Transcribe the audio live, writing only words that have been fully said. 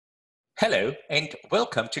Hello and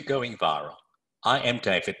welcome to Going Viral. I am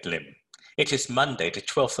David Lim. It is Monday, the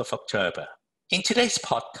 12th of October. In today's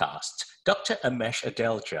podcast, Dr. Amesh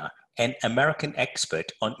Adalja, an American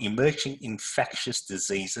expert on emerging infectious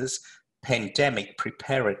diseases, pandemic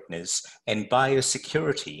preparedness, and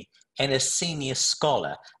biosecurity, and a senior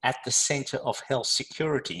scholar at the Center of Health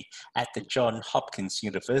Security at the Johns Hopkins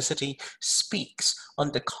University, speaks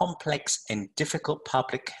on the complex and difficult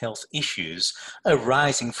public health issues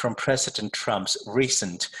arising from President Trump's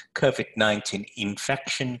recent COVID-19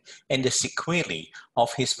 infection and the sequelae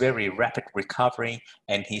of his very rapid recovery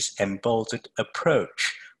and his emboldened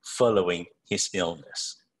approach following his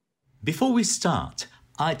illness. Before we start,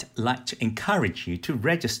 I'd like to encourage you to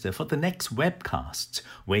register for the next webcast,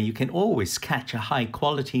 where you can always catch a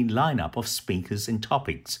high-quality lineup of speakers and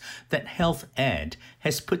topics that Health Ed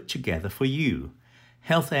has put together for you.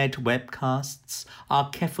 Health Ed webcasts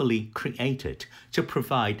are carefully created to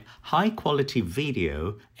provide high-quality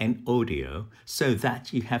video and audio so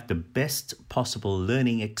that you have the best possible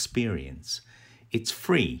learning experience. It's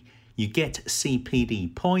free. You get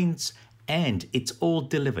CPD points, and it's all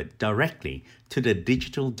delivered directly to the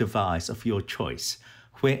digital device of your choice,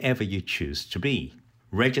 wherever you choose to be.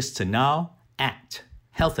 Register now at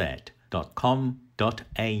healthed.com.au.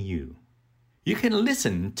 You can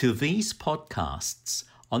listen to these podcasts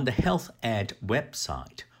on the Health Ed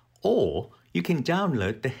website, or you can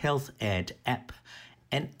download the Health Ed app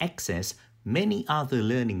and access many other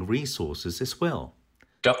learning resources as well.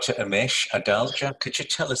 Dr. Amesh Adalja, could you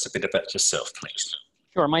tell us a bit about yourself, please?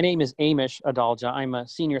 Sure. My name is Amesh Adalja. I'm a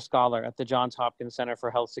senior scholar at the Johns Hopkins Center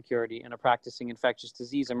for Health Security and a practicing infectious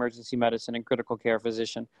disease, emergency medicine, and critical care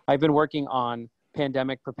physician. I've been working on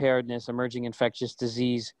pandemic preparedness, emerging infectious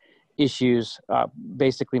disease issues,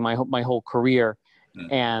 basically my whole career,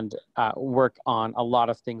 and work on a lot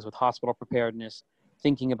of things with hospital preparedness,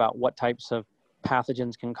 thinking about what types of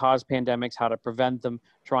pathogens can cause pandemics, how to prevent them,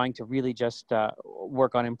 trying to really just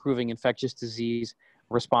work on improving infectious disease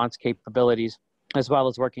response capabilities, as well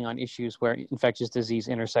as working on issues where infectious disease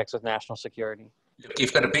intersects with national security.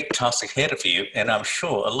 You've got a big task ahead of you, and I'm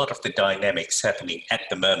sure a lot of the dynamics happening at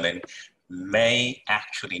the moment may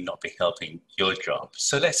actually not be helping your job.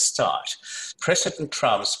 So let's start. President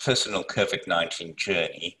Trump's personal COVID-19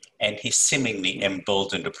 journey and his seemingly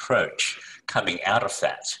emboldened approach coming out of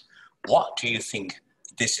that, what do you think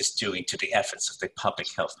this is doing to the efforts of the public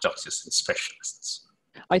health doctors and specialists?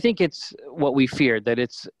 I think it's what we feared, that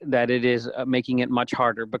it is making it much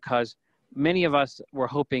harder, because many of us were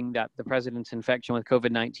hoping that the president's infection with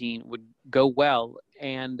COVID-19 would go well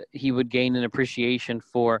and he would gain an appreciation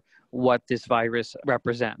for what this virus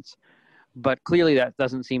represents. But clearly that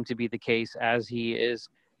doesn't seem to be the case, as he is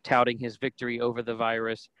touting his victory over the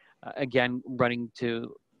virus, again, running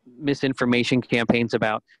to misinformation campaigns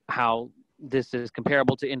about how this is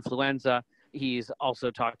comparable to influenza. He's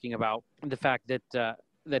also talking about the fact that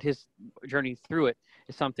that his journey through it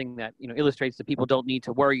is something that illustrates that people don't need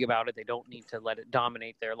to worry about it. They don't need to let it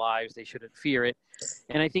dominate their lives. They shouldn't fear it.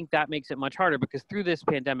 And I think that makes it much harder, because through this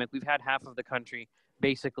pandemic, we've had half of the country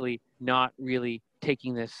basically not really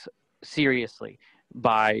taking this seriously,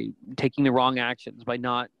 by taking the wrong actions, by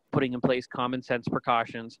not putting in place common sense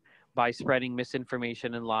precautions, by spreading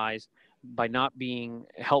misinformation and lies, by not being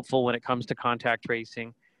helpful when it comes to contact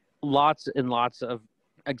tracing. Lots and lots of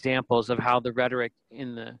examples of how the rhetoric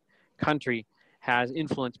in the country has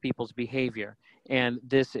influenced people's behavior. And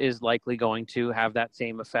this is likely going to have that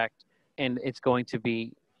same effect. And it's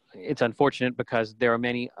unfortunate, because there are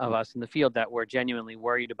many of us in the field that were genuinely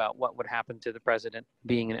worried about what would happen to the president,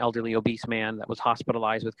 being an elderly, obese man that was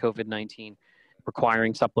hospitalized with COVID-19,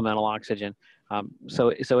 requiring supplemental oxygen. So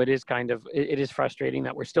it is it is frustrating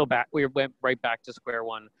that we're still back. We went right back to square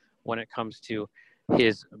one when it comes to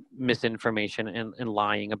his misinformation and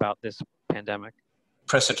lying about this pandemic.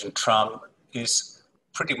 President Trump is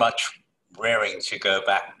pretty much raring to go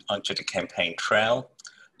back onto the campaign trail.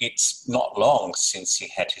 It's not long since he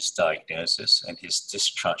had his diagnosis and his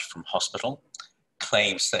discharge from hospital,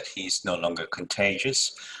 claims that he's no longer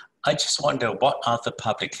contagious. I just wonder, what are the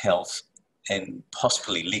public health and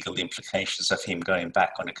possibly legal implications of him going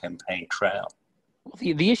back on a campaign trail?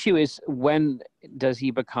 The issue is, when does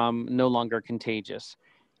he become no longer contagious?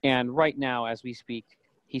 And right now, as we speak,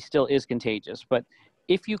 he still is contagious. But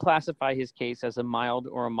if you classify his case as a mild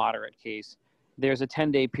or a moderate case, there's a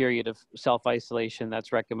 10-day period of self-isolation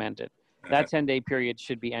that's recommended. That 10-day period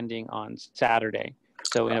should be ending on Saturday,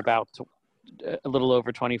 so in about a little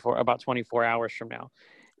over 24 hours from now.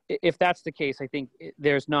 If that's the case, I think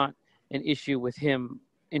there's not an issue with him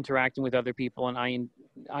interacting with other people, and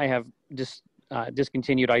I have just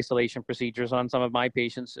discontinued isolation procedures on some of my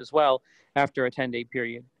patients as well after a 10-day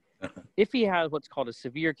period. If he has what's called a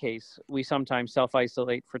severe case, we sometimes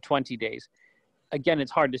self-isolate for 20 days. Again,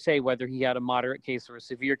 it's hard to say whether he had a moderate case or a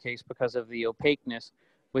severe case because of the opaqueness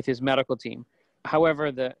with his medical team.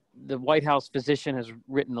 However, the White House physician has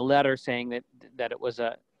written a letter saying that it was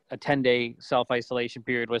a 10-day self-isolation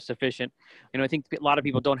period was sufficient. I think a lot of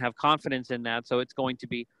people don't have confidence in that, so it's going to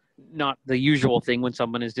be not the usual thing when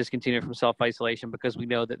someone is discontinued from self-isolation, because we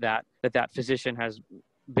know that physician has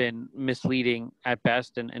been misleading at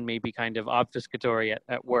best and maybe kind of obfuscatory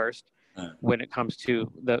at worst when it comes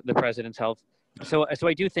to the president's health. So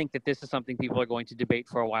I do think that this is something people are going to debate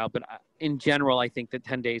for a while, but in general, I think that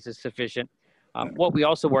 10 days is sufficient. What we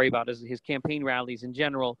also worry about is his campaign rallies in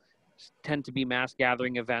general tend to be mass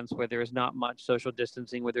gathering events where there is not much social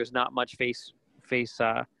distancing, where there's not much face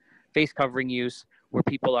covering use, where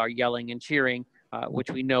people are yelling and cheering, which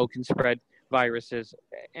we know can spread viruses.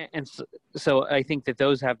 And so I think that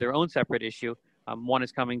those have their own separate issue. One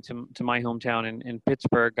is coming to my hometown in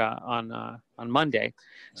Pittsburgh on Monday.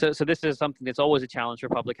 So this is something that's always a challenge for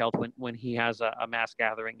public health when he has a mass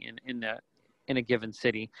gathering in a given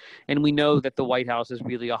city. And we know that the White House is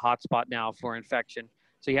really a hotspot now for infection.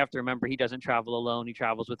 So you have to remember, he doesn't travel alone. He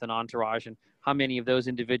travels with an entourage. And how many of those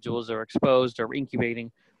individuals are exposed or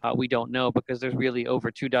incubating, we don't know, because there's really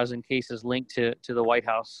over 24 cases linked to the White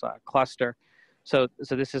House cluster. So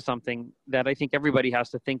this is something that I think everybody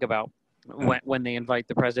has to think about when they invite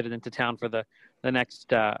the president into town for the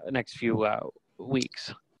next few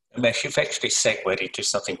weeks. Umesh, you've actually segued into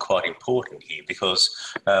something quite important here, because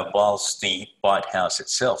whilst the White House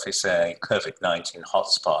itself is a COVID-19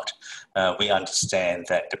 hotspot, we understand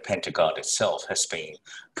that the Pentagon itself has been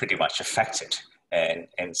pretty much affected,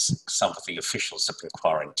 and some of the officials have been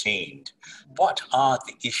quarantined. What are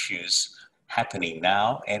the issues happening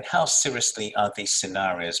now, and how seriously are these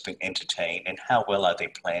scenarios being entertained, and how well are they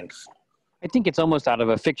planned for? I think it's almost out of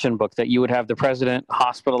a fiction book that you would have the president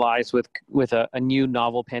hospitalized with a new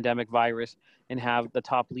novel pandemic virus and have the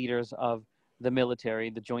top leaders of the military,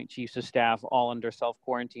 the Joint Chiefs of Staff, all under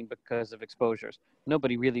self-quarantine because of exposures.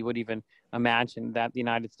 Nobody really would even imagine that the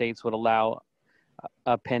United States would allow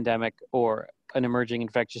a pandemic or an emerging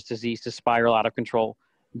infectious disease to spiral out of control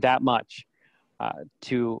that much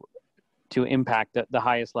to impact the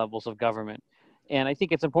highest levels of government. And I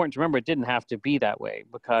think it's important to remember it didn't have to be that way,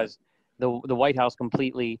 because the White House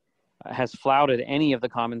completely has flouted any of the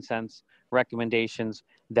common sense recommendations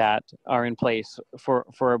that are in place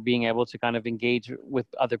for being able to kind of engage with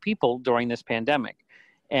other people during this pandemic.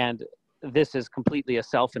 And this is completely a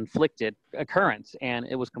self-inflicted occurrence, and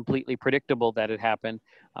it was completely predictable that it happened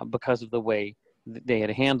because of the way they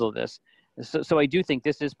had handled this. So I do think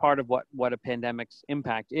this is part of what a pandemic's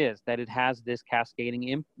impact is, that it has this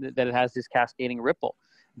cascading ripple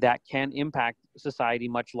that can impact society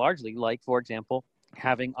much largely, like, for example,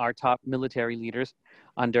 having our top military leaders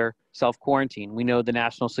under self-quarantine. We know the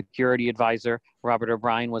National Security Advisor, Robert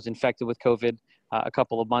O'Brien, was infected with COVID a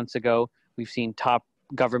couple of months ago. We've seen top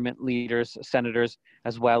government leaders, senators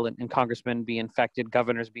as well, and congressmen be infected,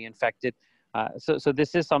 governors be infected. So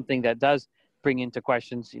this is something that does bring into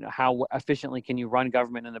questions, how efficiently can you run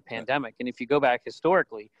government in a pandemic? And if you go back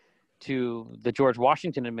historically to the George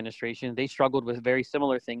Washington administration, they struggled with very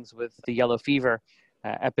similar things with the yellow fever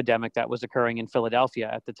epidemic that was occurring in Philadelphia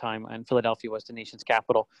at the time. And Philadelphia was the nation's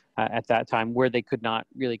capital at that time, where they could not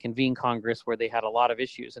really convene Congress, where they had a lot of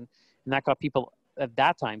issues. And that got people at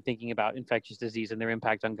that time thinking about infectious disease and their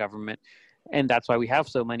impact on government. And that's why we have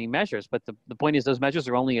so many measures. But the point is, those measures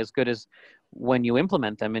are only as good as when you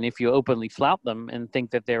implement them. And if you openly flout them and think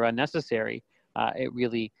that they're unnecessary, it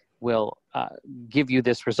really will give you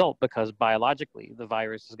this result, because biologically the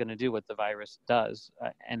virus is going to do what the virus does.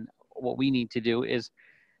 And what we need to do is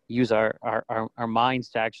use our minds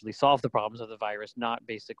to actually solve the problems of the virus, not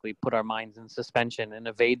basically put our minds in suspension and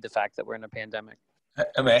evade the fact that we're in a pandemic.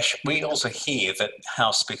 Umesh, we also hear that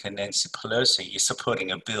House Speaker Nancy Pelosi is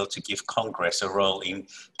supporting a bill to give Congress a role in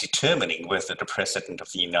determining whether the President of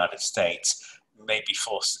the United States may be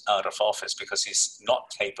forced out of office because he's not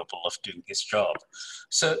capable of doing his job.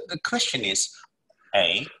 So the question is,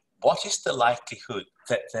 A, what is the likelihood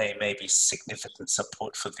that there may be significant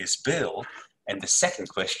support for this bill? And the second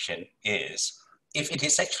question is, if it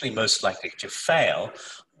is actually most likely to fail,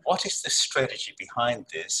 what is the strategy behind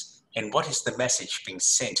this? And what is the message being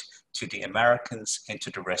sent to the Americans and to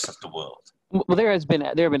the rest of the world? Well, there have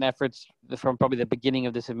been efforts from probably the beginning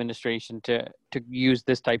of this administration to use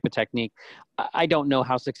this type of technique. I don't know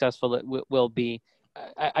how successful it will be.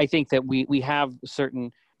 I think that we have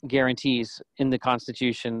certain guarantees in the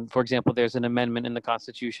Constitution. For example, there's an amendment in the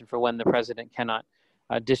Constitution for when the president cannot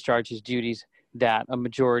discharge his duties, that a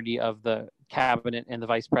majority of the cabinet and the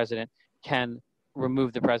vice president can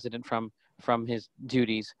remove the president from his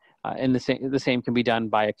duties. And the same can be done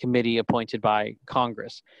by a committee appointed by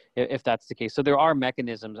Congress, if that's the case. So there are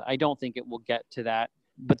mechanisms. I don't think it will get to that.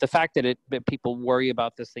 But the fact that people worry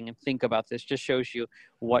about this thing and think about this just shows you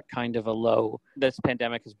what kind of a low this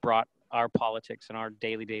pandemic has brought our politics and our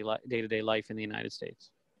day-to-day life in the United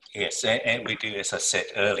States. Yes, and we do, as I said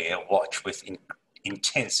earlier, watch with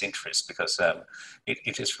intense interest because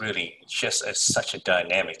it is really just such a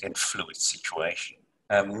dynamic and fluid situation.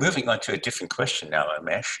 Moving on to a different question now,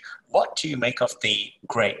 Amesh. What do you make of the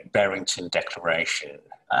Great Barrington Declaration?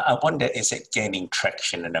 I wonder, is it gaining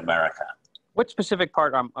traction in America? What specific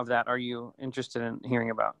part of that are you interested in hearing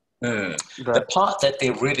about? The part that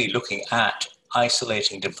they're really looking at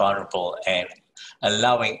isolating the vulnerable and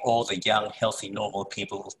allowing all the young, healthy, normal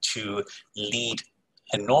people to lead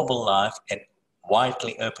a normal life and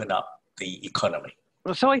widely open up the economy.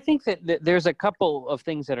 So I think that there's a couple of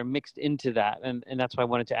things that are mixed into that, and that's why I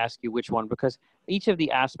wanted to ask you which one, because each of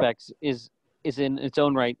the aspects is in its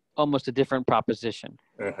own right almost a different proposition.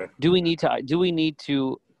 Mm-hmm. Do we need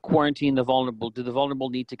to quarantine the vulnerable? Do the vulnerable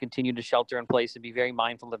need to continue to shelter in place and be very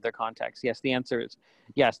mindful of their contacts? Yes, the answer is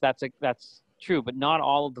yes. That's true, but not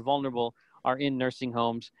all of the vulnerable are in nursing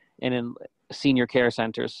homes and in senior care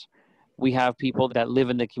centers. We have people that live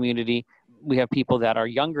in the community. We have people that are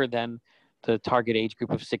younger than the target age group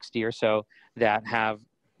of 60 or so that have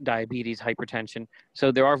diabetes, hypertension.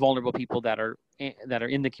 So there are vulnerable people that are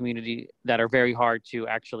in the community that are very hard to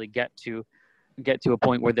actually get to a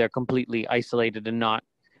point where they're completely isolated and not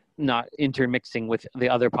intermixing with the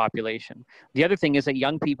other population. The other thing is that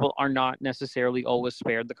young people are not necessarily always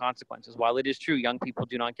spared the consequences. While it is true young people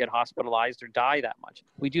do not get hospitalized or die that much,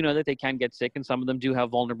 we do know that they can get sick, and some of them do have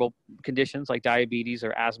vulnerable conditions like diabetes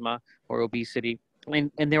or asthma or obesity.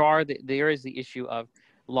 And there is the issue of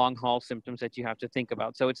long haul symptoms that you have to think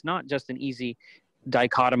about. So it's not just an easy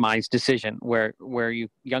dichotomized decision where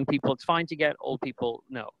young people, it's fine to get, old people,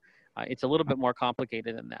 no. It's a little bit more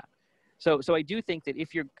complicated than that. So I do think that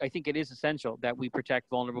I think it is essential that we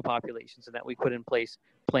protect vulnerable populations and that we put in place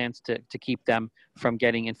plans to keep them from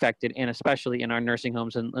getting infected, and especially in our nursing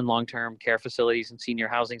homes and long-term care facilities and senior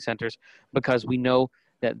housing centers, because we know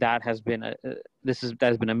that has been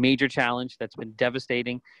a major challenge that's been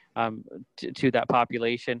devastating to that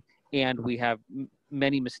population. And we have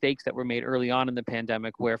many mistakes that were made early on in the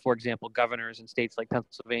pandemic where, for example, governors in states like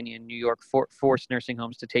Pennsylvania and New York forced nursing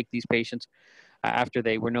homes to take these patients after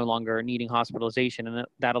they were no longer needing hospitalization. And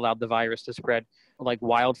that allowed the virus to spread like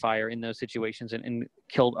wildfire in those situations and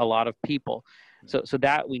killed a lot of people. So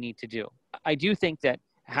that we need to do. I do think that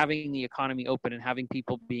having the economy open and having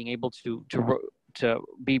people being able to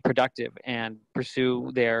be productive and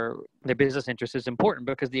pursue their business interests is important,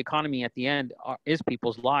 because the economy at the end is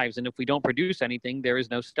people's lives. And if we don't produce anything, there is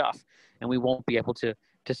no stuff, and we won't be able to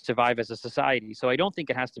survive as a society. So I don't think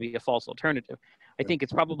it has to be a false alternative. I think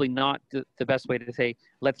it's probably not the best way to say,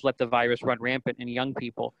 let's let the virus run rampant in young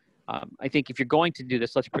people. I think if you're going to do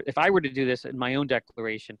this, if I were to do this in my own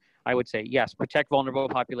declaration, I would say, yes, protect vulnerable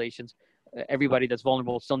populations. Everybody that's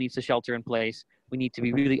vulnerable still needs to shelter in place. We need to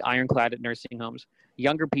be really ironclad at nursing homes.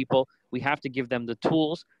 Younger people, we have to give them the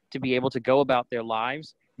tools to be able to go about their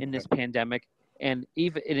lives in this pandemic. And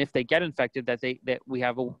if they get infected,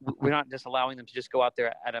 we're not just allowing them to just go out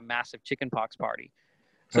there at a massive chickenpox party.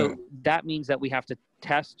 So that means that we have to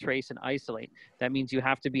test, trace, and isolate. That means you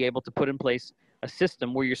have to be able to put in place a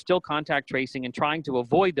system where you're still contact tracing and trying to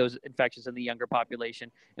avoid those infections in the younger population.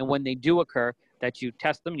 And when they do occur, that you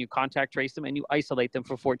test them, you contact trace them, and you isolate them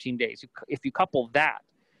for 14 days. If you couple that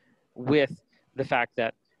with the fact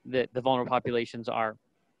that the vulnerable populations are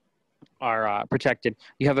protected,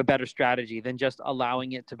 you have a better strategy than just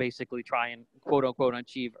allowing it to basically try and quote unquote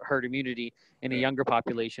achieve herd immunity in a younger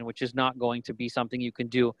population, which is not going to be something you can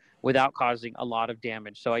do without causing a lot of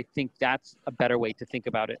damage. So I think that's a better way to think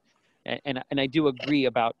about it. And I do agree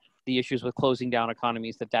about the issues with closing down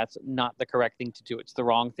economies, that's not the correct thing to do. It's the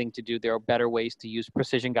wrong thing to do. There are better ways to use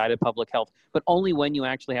precision-guided public health, but only when you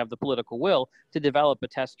actually have the political will to develop a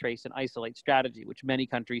test, trace, and isolate strategy, which many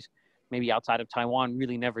countries, maybe outside of Taiwan,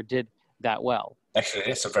 really never did that well. Actually,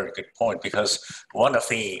 that's a very good point, because one of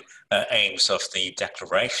the aims of the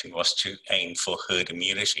declaration was to aim for herd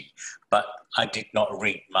immunity, but I did not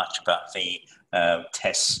read much about the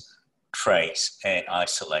test, trace, and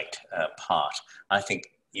isolate part. I think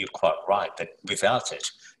you're quite right that without it,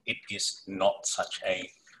 it is not such a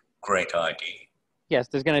great idea. Yes,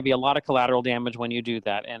 there's going to be a lot of collateral damage when you do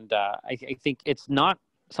that. And I think it's not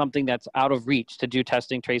something that's out of reach to do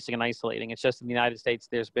testing, tracing, and isolating. It's just in the United States,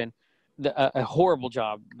 there's been a horrible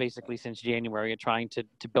job basically since January at trying to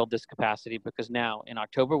build this capacity, because now in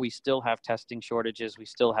October, we still have testing shortages. We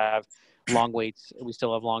still have long waits. We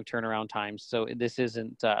still have long turnaround times. So this is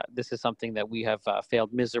something that we have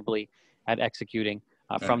failed miserably at executing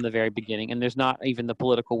from the very beginning. And there's not even the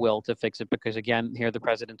political will to fix it, because again, hear the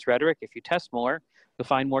president's rhetoric: if you test more, you'll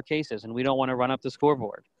find more cases, and we don't want to run up the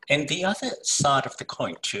scoreboard. And the other side of the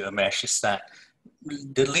coin too, Umesh, is that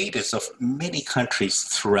the leaders of many countries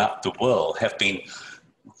throughout the world have been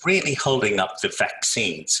really holding up the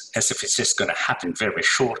vaccines as if it's just going to happen very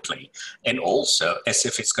shortly, and also as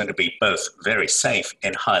if it's going to be both very safe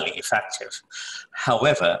and highly effective.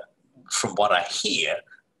 However, from what I hear,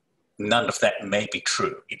 none of that may be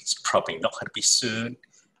true. It's probably not going to be soon,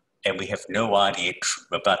 and we have no idea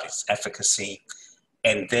about its efficacy,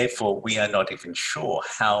 and therefore we are not even sure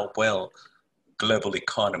how well global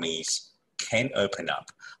economies can open up.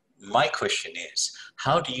 My question is,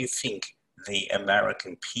 how do you think the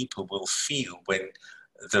American people will feel when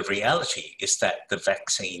the reality is that the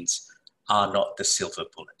vaccines are not the silver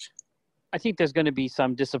bullet? I think there's going to be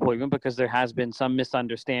some disappointment, because there has been some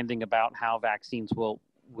misunderstanding about how vaccines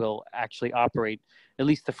will actually operate, at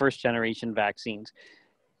least the first generation vaccines.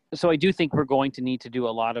 So I do think we're going to need to do a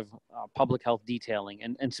lot of public health detailing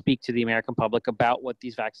and speak to the American public about what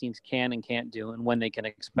these vaccines can and can't do and when they can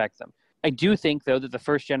expect them. I do think, though, that the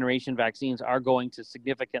first generation vaccines are going to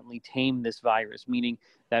significantly tame this virus, meaning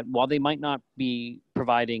that while they might not be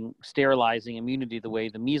providing sterilizing immunity the way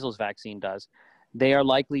the measles vaccine does, they are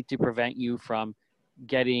likely to prevent you from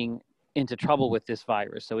getting into trouble with this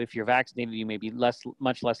virus. So if you're vaccinated, you may be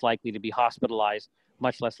much less likely to be hospitalized,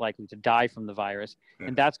 much less likely to die from the virus.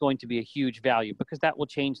 And that's going to be a huge value, because that will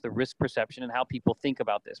change the risk perception and how people think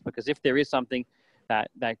about this. Because if there is something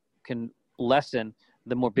that can lessen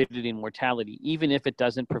the morbidity and mortality, even if it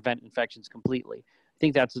doesn't prevent infections completely, I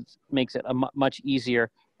think that makes it a much easier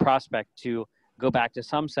prospect to go back to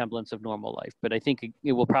some semblance of normal life. But I think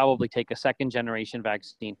it will probably take a second generation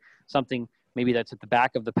vaccine, something maybe that's at the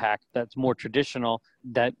back of the pack, that's more traditional,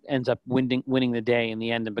 that ends up winning the day in the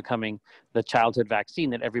end and becoming the childhood vaccine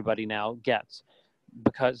that everybody now gets.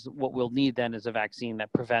 Because what we'll need then is a vaccine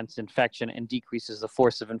that prevents infection and decreases the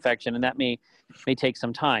force of infection, and that may take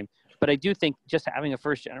some time. But I do think just having a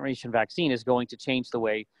first generation vaccine is going to change the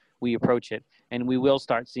way we approach it, and we will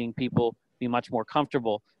start seeing people be much more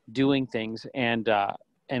comfortable doing things and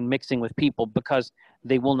mixing with people, because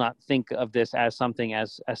they will not think of this as something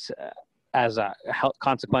as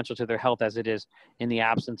consequential to their health as it is in the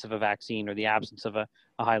absence of a vaccine or the absence of a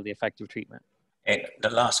highly effective treatment. And the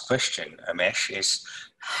last question, Umesh, is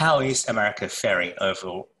how is America faring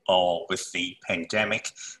overall with the pandemic,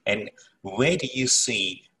 and where do you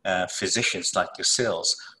see physicians like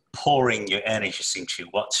yourselves pouring your energies into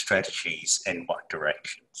what strategies and what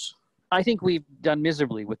directions? I think we've done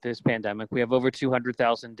miserably with this pandemic. We have over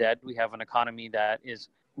 200,000 dead. We have an economy that is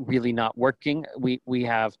really not working. We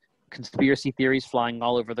have conspiracy theories flying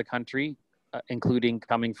all over the country, including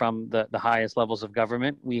coming from the highest levels of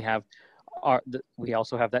government. We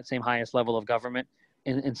also have that same highest level of government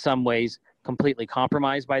in some ways completely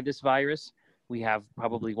compromised by this virus. We have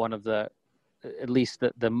probably one of at least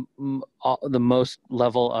the most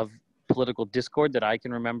level of political discord that I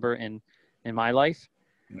can remember in my life.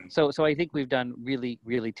 So I think we've done really,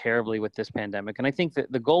 really terribly with this pandemic. And I think that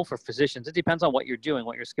the goal for physicians, it depends on what you're doing,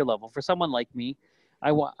 what your skill level. For someone like me,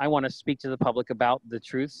 I want to speak to the public about the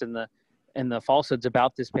truths and the falsehoods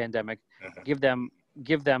about this pandemic. Give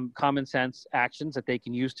them common sense actions that they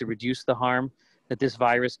can use to reduce the harm that this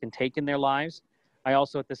virus can take in their lives. I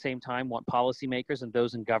also, at the same time, want policymakers and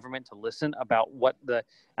those in government to listen about what the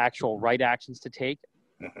actual right actions to take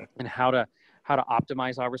and how to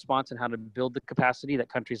optimize our response and how to build the capacity that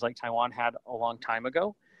countries like Taiwan had a long time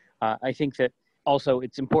ago. I think that also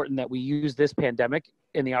it's important that we use this pandemic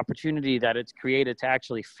and the opportunity that it's created to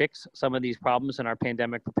actually fix some of these problems in our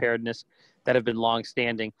pandemic preparedness that have been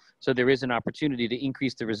long-standing. So there is an opportunity to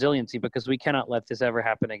increase the resiliency, because we cannot let this ever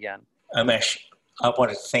happen again. Umesh, I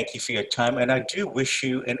want to thank you for your time, and I do wish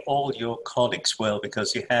you and all your colleagues well,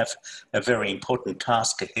 because you have a very important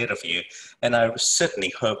task ahead of you, and I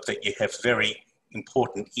certainly hope that you have very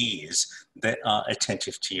important ears that are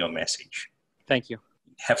attentive to your message. Thank you.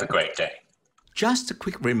 Have a great day. Just a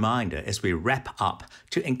quick reminder as we wrap up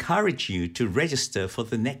to encourage you to register for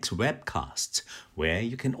the next webcasts, where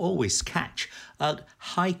you can always catch a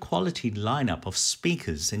high-quality lineup of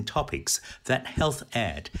speakers and topics that Health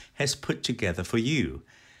Ed has put together for you.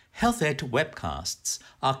 Health Ed webcasts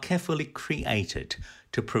are carefully created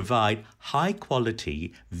to provide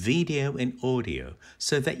high-quality video and audio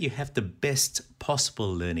so that you have the best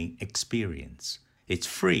possible learning experience. It's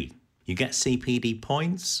free. You get CPD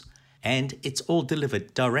points, and it's all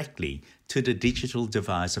delivered directly to the digital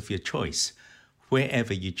device of your choice,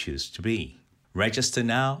 wherever you choose to be. Register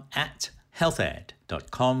now at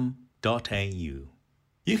healthed.com.au.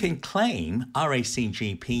 You can claim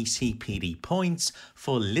RACGP CPD points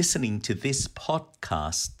for listening to this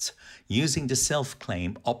podcast using the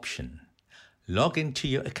self-claim option. Log into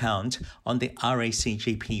your account on the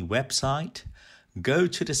RACGP website, go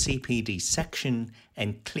to the CPD section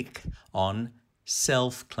and click on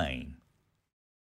self-claim.